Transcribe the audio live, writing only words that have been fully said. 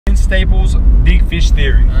Staples' Big Fish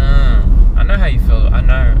Theory. I know how you feel. I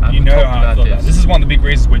know. You know how I feel about this. This is one of the big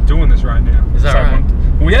reasons we're doing this right now. Is that right?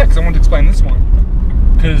 Well, yeah, because I wanted to explain this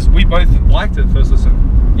one. Because we both liked it first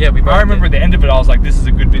listen. Yeah, we both I remember at the end of it, I was like, this is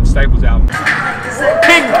a good Vince Staples album.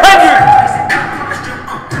 King Henry!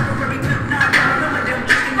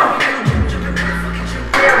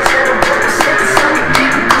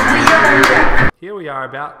 Here we are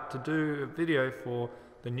about to do a video for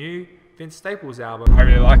the new Vince Staples album. I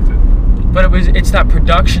really liked it. But it's that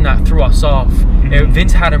production that threw us off.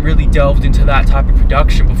 Vince hadn't really delved into that type of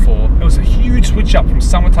production before. It was a huge switch up from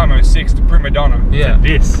Summertime '06 to Prima Donna to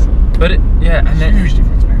this. But and then huge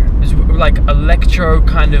difference, man. It was like electro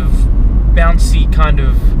kind of bouncy kind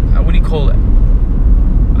of, what do you call it?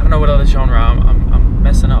 I don't know what other genre I'm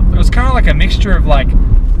messing up. It was kind of like a mixture of like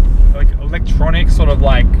electronic sort of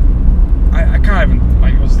like, I can't even,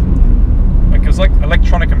 like it was like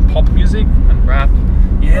electronic and pop music and rap.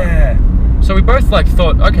 Yeah. So we both like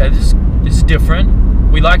thought, okay, this is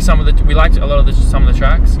different. We liked some of the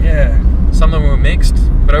tracks. Yeah. Some of them were mixed,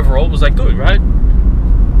 but overall it was like good, right?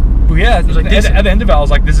 Well, yeah. It was like at the end of it, I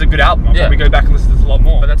was like, this is a good album. I'll probably go back and listen to this a lot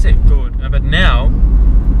more. But that's it. Good. But now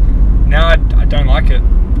I don't like it.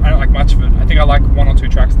 I don't like much of it. I think I like one or two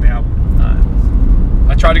tracks in the album.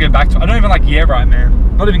 I tried to go back to it. I don't even like Yeah Right, man.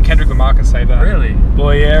 Not even Kendrick Lamar can say that. Really?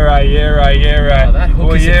 Boy, yeah right, yeah right, yeah right. Oh, that hook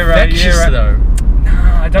Boy, is infectious though.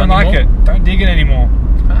 Nah, I don't like it. Don't dig it anymore.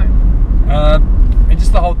 Okay. And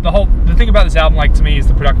just the thing about this album, like to me, is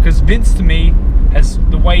the production. Because Vince, to me, has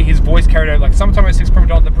the way his voice carried out. Like Summertime '06 Prima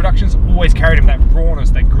Donna, the production's always carried him that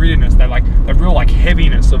rawness, that grittiness, that like the real like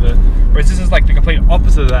heaviness of it. Whereas this is like the complete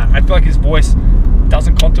opposite of that. I feel like his voice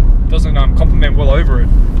doesn't complement well over it.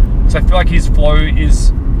 So I feel like his flow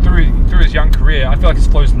is through his young career. I feel like his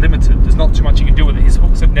flow is limited. There's not too much he can do with it. His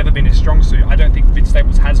hooks have never been his strong suit. I don't think Vince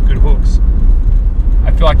Staples has good hooks.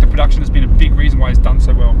 I feel like the production has been a big reason why he's done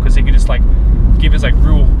so well, because he can just like give his like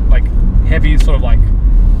real like heavy sort of like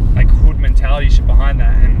hood mentality shit behind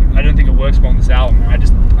that, and I don't think it works well on this album. I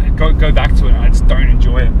go back to it and I just don't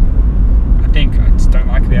enjoy it. I just don't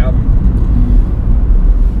like the album.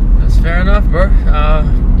 That's fair enough, bro.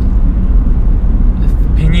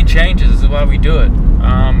 Opinion changes, this is why we do it.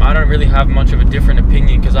 I don't really have much of a different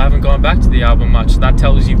opinion because I haven't gone back to the album much. That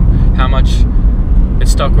tells you how much it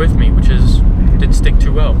stuck with me, which is didn't stick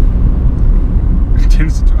too well.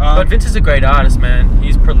 But Vince is a great artist, man.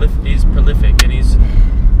 He's prolific and he's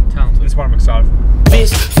talented. This one I'm excited for.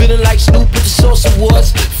 Vince, feeling like Snoop with the Source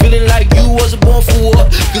Awards. Feeling like you wasn't born for war.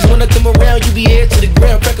 Cause when I come around, you be head to the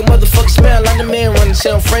ground. Crack a motherfucker smile like the man running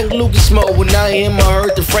sound. Frank Lucas mode. When I hear I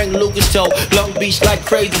heard the Frank Lucas told. Long Beach like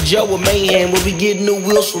Crazy Joe with Mayhem. Where we get new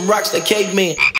wheels from rocks like cavemen.